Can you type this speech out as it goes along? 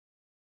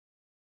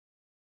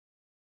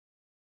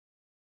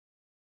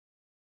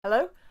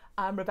Hello,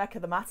 I'm Rebecca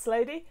the Maths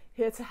Lady,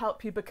 here to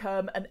help you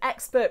become an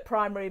expert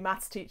primary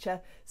maths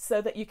teacher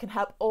so that you can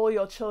help all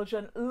your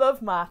children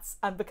love maths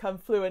and become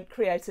fluent,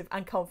 creative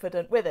and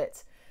confident with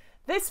it.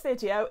 This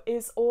video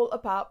is all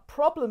about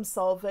problem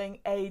solving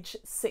age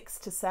 6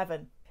 to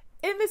 7.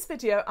 In this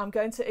video, I'm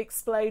going to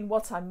explain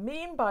what I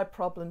mean by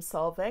problem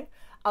solving.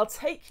 I'll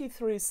take you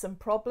through some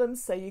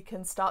problems so you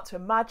can start to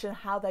imagine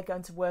how they're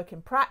going to work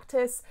in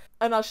practice,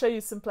 and I'll show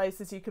you some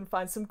places you can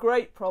find some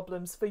great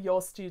problems for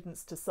your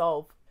students to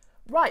solve.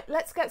 Right,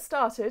 let's get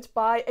started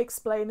by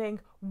explaining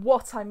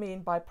what I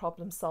mean by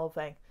problem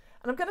solving.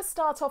 And I'm going to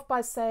start off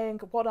by saying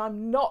what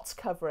I'm not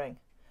covering.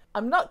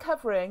 I'm not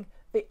covering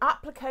the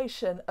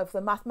application of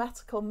the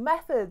mathematical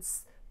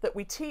methods that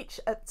we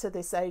teach to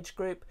this age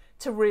group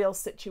to real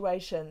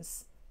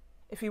situations.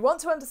 If you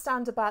want to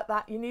understand about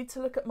that, you need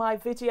to look at my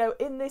video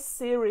in this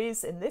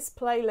series, in this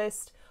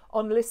playlist,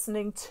 on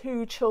listening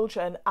to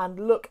children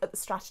and look at the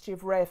strategy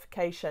of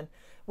reification,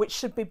 which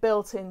should be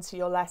built into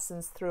your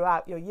lessons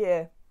throughout your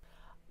year.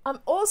 I'm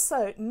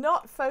also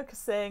not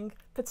focusing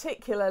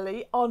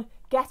particularly on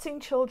getting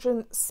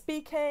children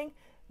speaking,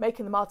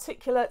 making them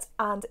articulate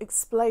and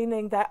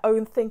explaining their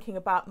own thinking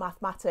about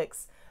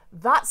mathematics.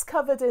 That's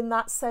covered in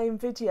that same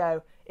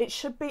video. It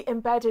should be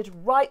embedded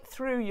right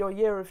through your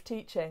year of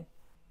teaching.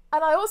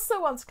 And I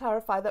also want to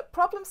clarify that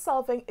problem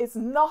solving is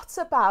not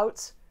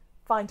about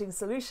finding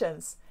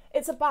solutions.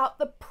 It's about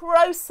the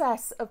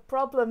process of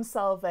problem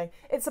solving.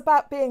 It's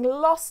about being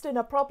lost in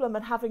a problem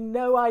and having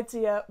no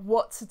idea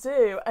what to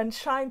do and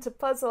trying to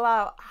puzzle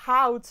out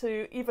how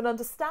to even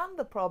understand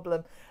the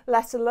problem,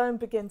 let alone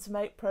begin to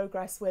make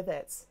progress with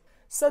it.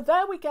 So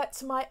there we get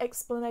to my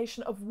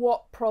explanation of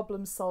what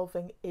problem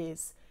solving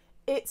is.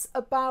 It's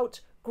about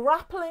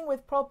grappling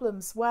with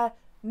problems where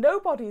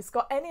nobody's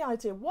got any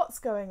idea what's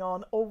going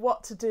on or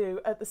what to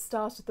do at the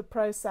start of the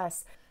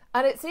process.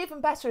 And it's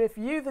even better if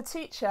you, the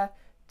teacher,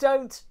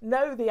 don't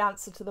know the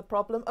answer to the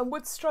problem and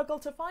would struggle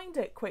to find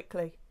it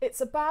quickly. It's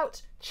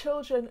about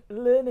children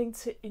learning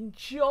to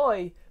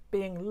enjoy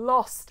being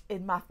lost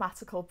in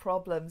mathematical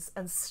problems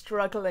and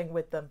struggling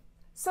with them.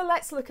 So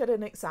let's look at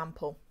an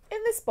example. In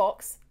this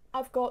box,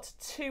 I've got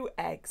 2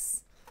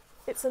 eggs.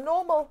 It's a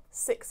normal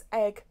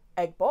 6-egg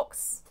egg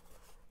box.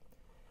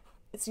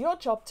 It's your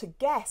job to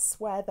guess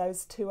where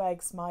those 2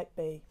 eggs might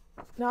be.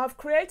 Now I've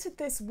created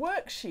this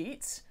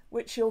worksheet,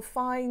 which you'll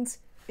find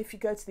if you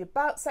go to the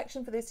About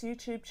section for this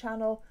YouTube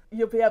channel.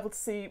 You'll be able to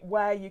see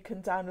where you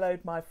can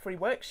download my free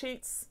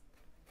worksheets.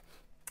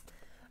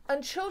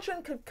 And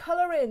children could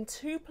colour in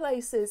 2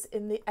 places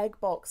in the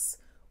egg box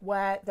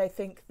where they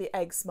think the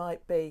eggs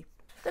might be.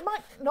 They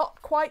might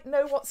not quite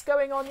know what's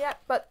going on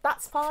yet, but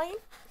that's fine.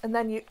 And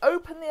then you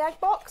open the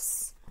egg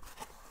box.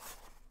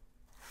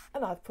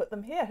 And I've put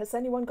them here. Has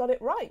anyone got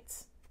it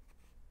right?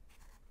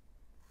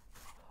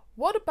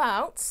 What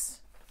about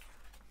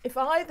if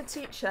I, the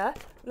teacher,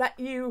 let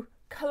you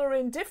colour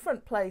in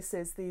different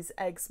places these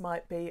eggs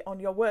might be on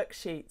your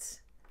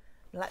worksheet?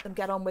 Let them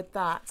get on with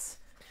that.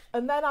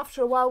 And then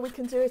after a while we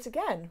can do it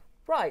again.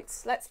 Right,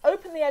 let's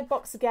open the egg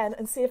box again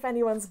and see if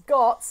anyone's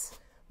got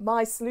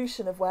my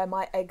solution of where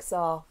my eggs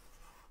are.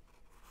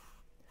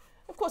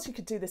 Of course you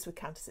could do this with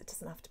counters, it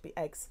doesn't have to be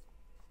eggs.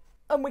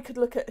 And we could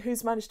look at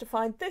who's managed to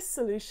find this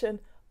solution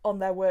on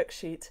their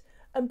worksheet.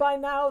 And by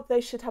now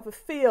they should have a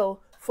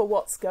feel for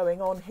what's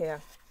going on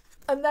here.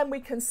 And then we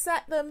can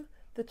set them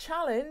the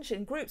challenge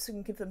in groups. We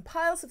can give them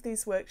piles of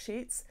these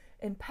worksheets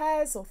in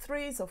pairs or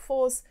 3s or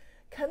 4s.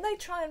 Can they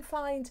try and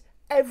find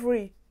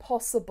every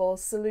possible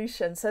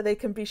solution so they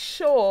can be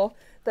sure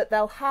that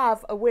they'll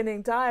have a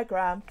winning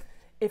diagram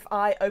if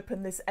I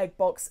open this egg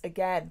box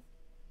again?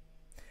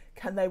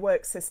 Can they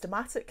work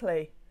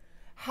systematically?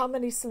 How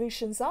many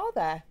solutions are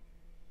there?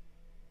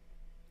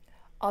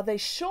 Are they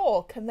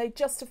sure? Can they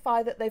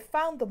justify that they've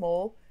found them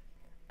all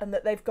and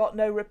that they've got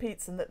no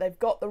repeats and that they've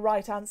got the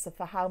right answer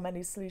for how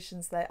many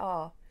solutions there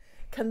are?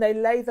 Can they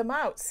lay them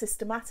out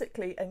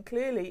systematically and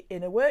clearly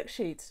in a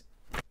worksheet?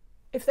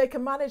 If they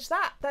can manage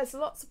that, there's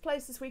lots of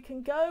places we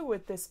can go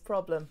with this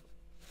problem.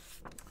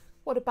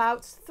 What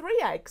about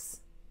 3 eggs?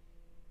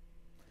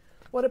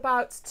 What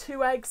about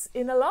 2 eggs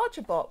in a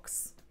larger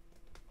box?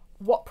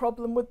 What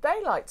problem would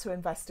they like to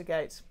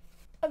investigate?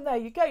 And there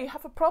you go, you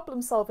have a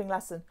problem solving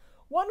lesson.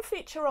 One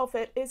feature of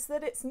it is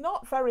that it's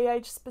not very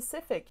age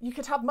specific. You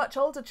could have much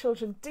older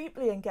children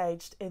deeply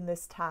engaged in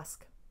this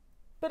task.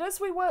 But as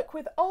we work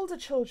with older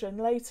children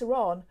later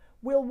on,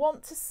 we'll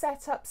want to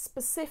set up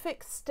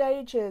specific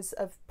stages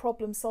of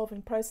problem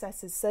solving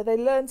processes so they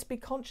learn to be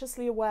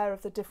consciously aware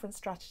of the different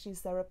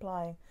strategies they're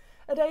applying.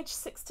 At age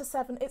 6 to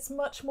 7, it's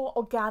much more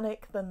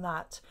organic than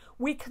that.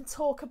 We can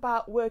talk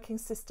about working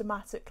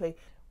systematically.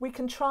 We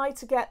can try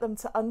to get them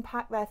to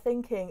unpack their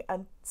thinking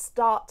and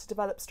start to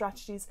develop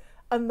strategies.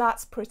 And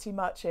that's pretty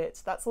much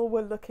it. That's all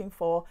we're looking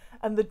for,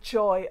 and the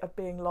joy of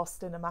being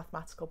lost in a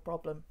mathematical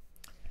problem.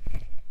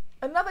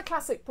 Another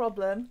classic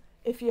problem,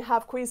 if you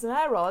have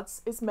Cuisenaire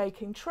rods, is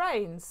making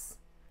trains.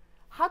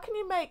 How can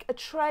you make a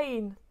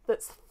train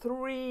that's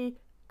 3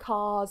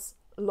 cars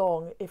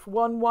long if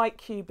one white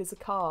cube is a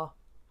car?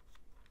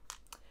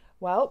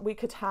 Well, we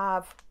could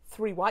have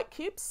 3 white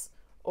cubes,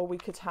 or we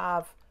could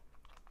have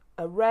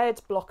a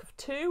red block of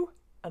 2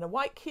 and a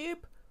white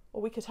cube,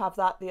 or we could have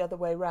that the other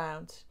way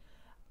round.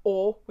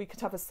 Or we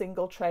could have a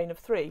single train of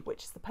 3,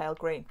 which is the pale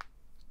green.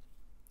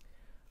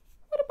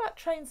 What about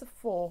trains of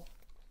 4?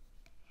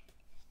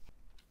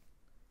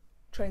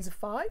 Trains of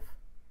 5?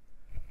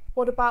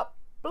 What about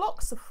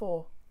blocks of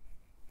 4?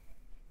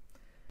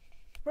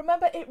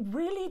 Remember, it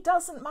really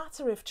doesn't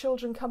matter if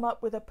children come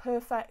up with a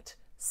perfect,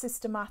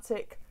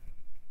 systematic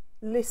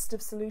list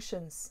of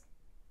solutions.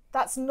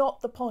 That's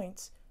not the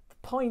point. The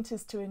point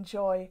is to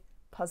enjoy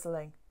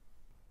puzzling.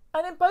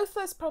 And in both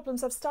those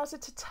problems, I've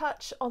started to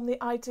touch on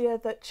the idea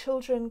that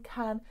children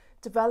can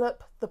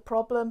develop the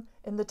problem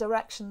in the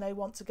direction they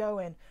want to go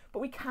in. But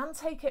we can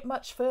take it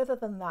much further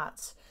than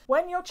that.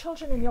 When your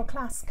children in your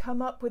class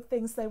come up with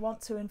things they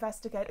want to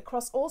investigate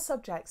across all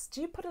subjects,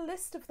 do you put a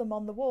list of them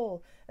on the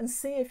wall and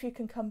see if you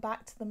can come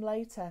back to them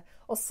later,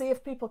 or see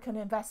if people can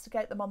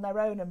investigate them on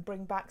their own and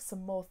bring back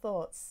some more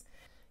thoughts?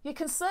 You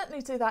can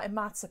certainly do that in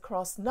maths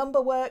across number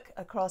work,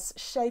 across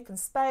shape and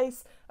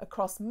space,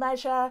 across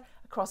measure,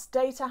 across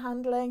data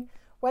handling.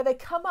 Where they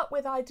come up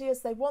with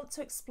ideas they want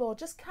to explore,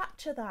 just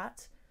capture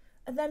that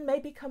and then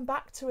maybe come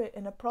back to it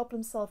in a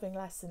problem-solving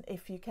lesson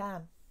if you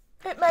can.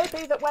 It may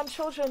be that when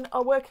children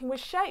are working with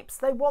shapes,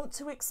 they want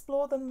to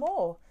explore them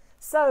more.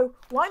 So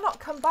why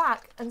not come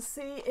back and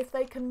see if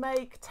they can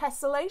make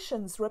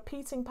tessellations,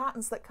 repeating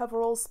patterns that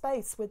cover all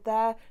space with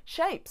their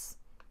shapes?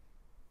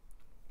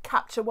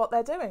 Capture what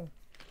they're doing.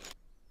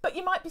 But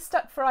you might be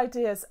stuck for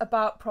ideas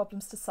about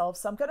problems to solve,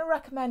 so I'm going to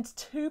recommend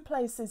 2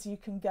 places you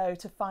can go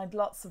to find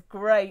lots of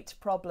great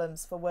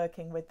problems for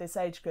working with this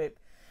age group.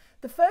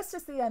 The first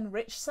is the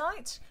Enrich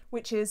site,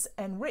 which is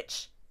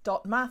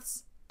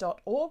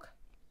enrich.maths.org.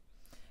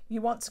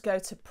 You want to go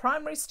to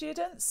primary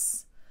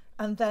students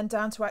and then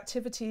down to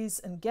activities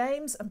and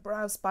games and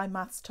browse by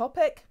maths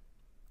topic.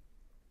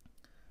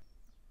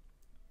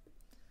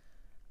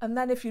 And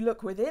then if you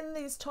look within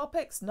these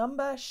topics,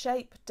 number,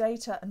 shape,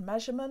 data and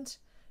measurement,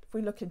 if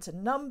we look into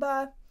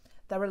number,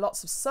 there are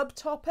lots of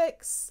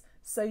subtopics,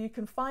 so you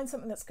can find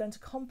something that's going to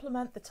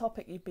complement the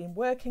topic you've been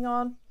working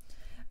on.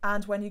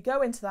 And when you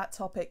go into that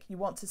topic, you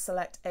want to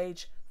select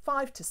age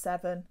 5 to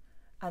 7,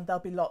 and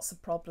there'll be lots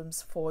of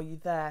problems for you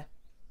there.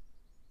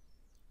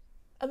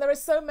 And there are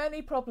so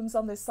many problems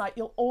on this site,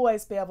 you'll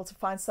always be able to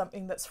find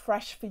something that's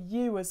fresh for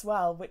you as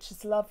well, which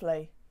is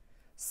lovely.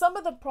 Some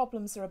of the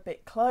problems are a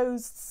bit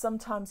closed.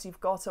 Sometimes you've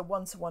got a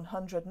 1 to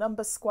 100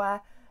 number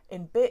square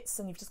in bits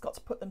and you've just got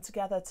to put them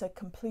together to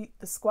complete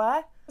the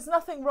square. There's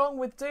nothing wrong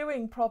with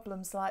doing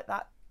problems like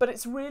that, but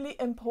it's really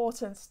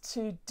important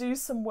to do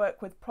some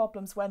work with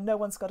problems where no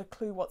one's got a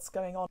clue what's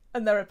going on.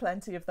 And there are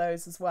plenty of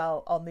those as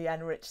well on the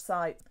Enrich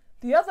site.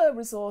 The other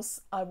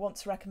resource I want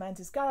to recommend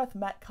is Gareth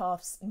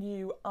Metcalf's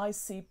new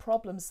IC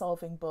problem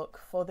solving book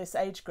for this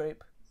age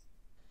group.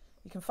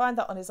 You can find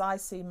that on his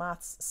IC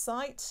Maths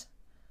site.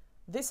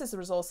 This is the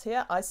resource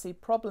here,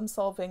 IC Problem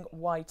Solving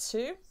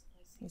Y2.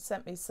 He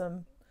sent me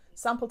some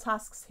sample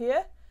tasks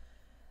here.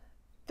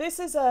 This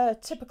is a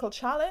typical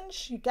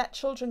challenge. You get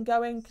children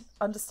going,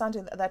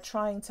 understanding that they're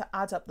trying to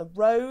add up the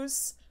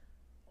rows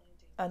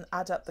and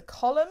add up the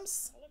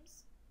columns.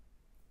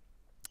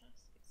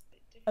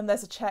 And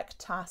there's a check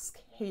task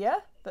here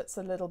that's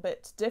a little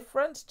bit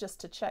different,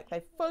 just to check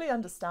they fully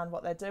understand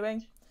what they're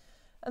doing.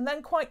 And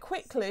then quite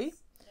quickly,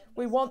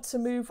 we want to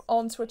move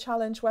on to a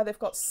challenge where they've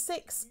got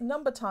 6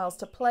 number tiles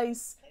to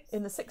place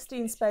in the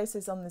 16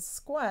 spaces on this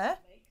square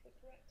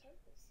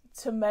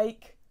to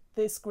make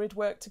this grid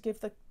work to give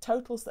the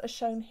totals that are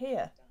shown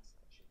here.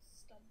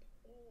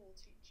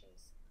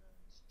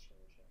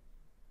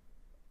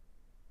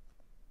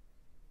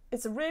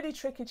 It's a really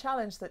tricky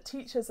challenge that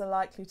teachers are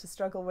likely to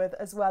struggle with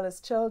as well as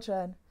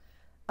children.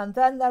 And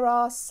then there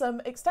are some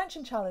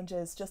extension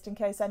challenges just in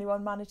case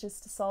anyone manages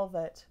to solve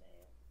it.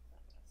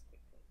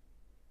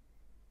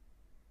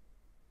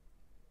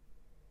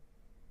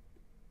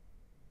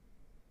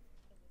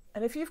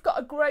 And if you've got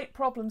a great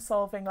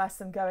problem-solving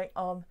lesson going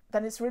on,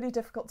 then it's really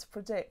difficult to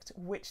predict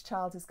which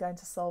child is going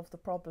to solve the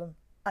problem.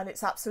 And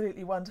it's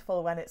absolutely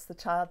wonderful when it's the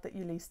child that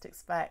you least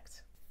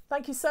expect.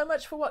 Thank you so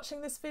much for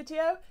watching this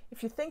video.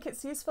 If you think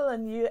it's useful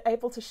and you're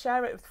able to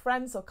share it with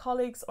friends or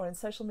colleagues or in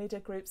social media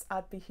groups,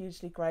 I'd be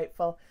hugely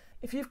grateful.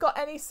 If you've got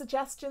any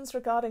suggestions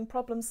regarding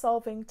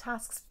problem-solving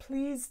tasks,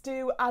 please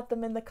do add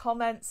them in the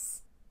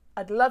comments.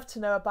 I'd love to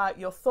know about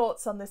your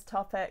thoughts on this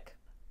topic.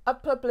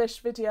 I've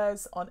published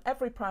videos on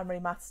every primary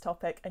maths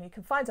topic, and you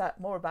can find out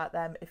more about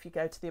them if you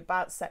go to the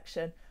About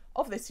section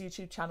of this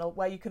YouTube channel,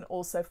 where you can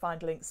also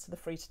find links to the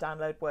free to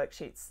download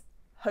worksheets.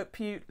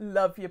 Hope you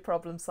love your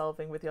problem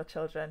solving with your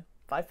children.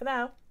 Bye for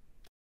now.